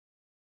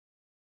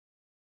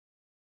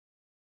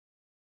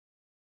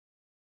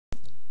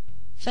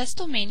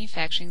Vestal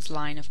Manufacturing's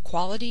line of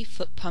quality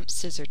foot pump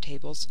scissor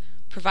tables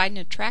provide an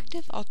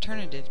attractive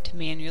alternative to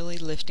manually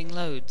lifting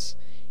loads.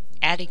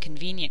 Add a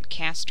convenient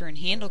caster and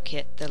handle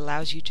kit that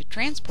allows you to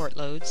transport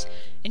loads,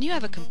 and you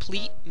have a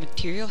complete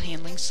material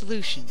handling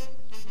solution.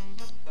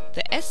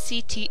 The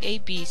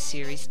SCTAB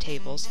series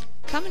tables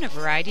come in a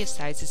variety of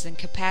sizes and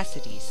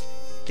capacities.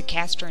 The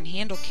caster and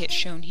handle kit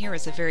shown here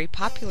is a very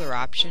popular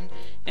option,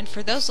 and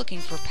for those looking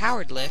for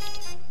powered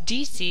lift,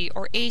 DC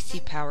or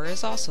AC power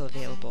is also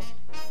available.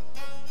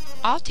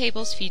 All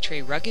tables feature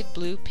a rugged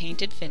blue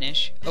painted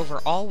finish over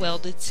all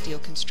welded steel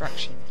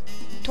construction.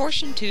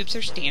 Torsion tubes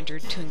are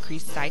standard to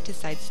increase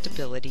side-to-side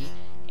stability,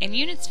 and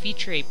units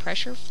feature a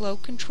pressure flow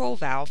control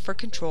valve for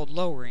controlled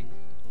lowering.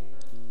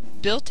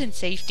 Built-in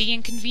safety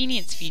and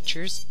convenience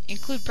features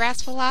include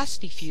brass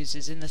velocity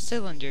fuses in the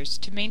cylinders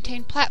to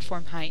maintain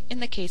platform height in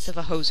the case of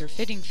a hose or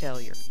fitting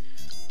failure.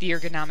 The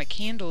ergonomic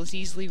handle is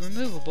easily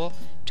removable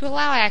to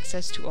allow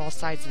access to all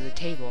sides of the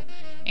table,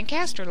 and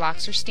caster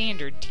locks are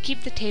standard to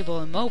keep the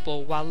table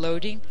immobile while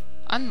loading,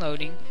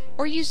 unloading,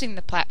 or using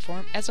the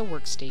platform as a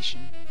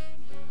workstation.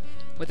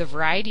 With a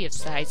variety of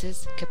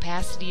sizes,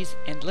 capacities,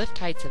 and lift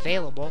heights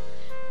available,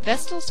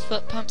 Vestal's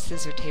foot pump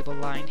scissor table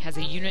line has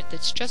a unit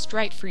that's just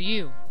right for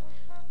you.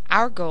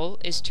 Our goal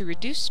is to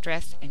reduce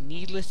stress and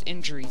needless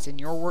injuries in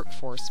your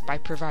workforce by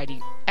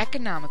providing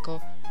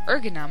economical,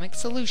 ergonomic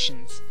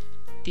solutions.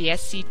 The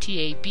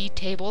SCTAB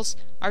tables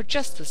are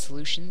just the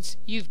solutions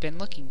you've been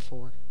looking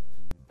for.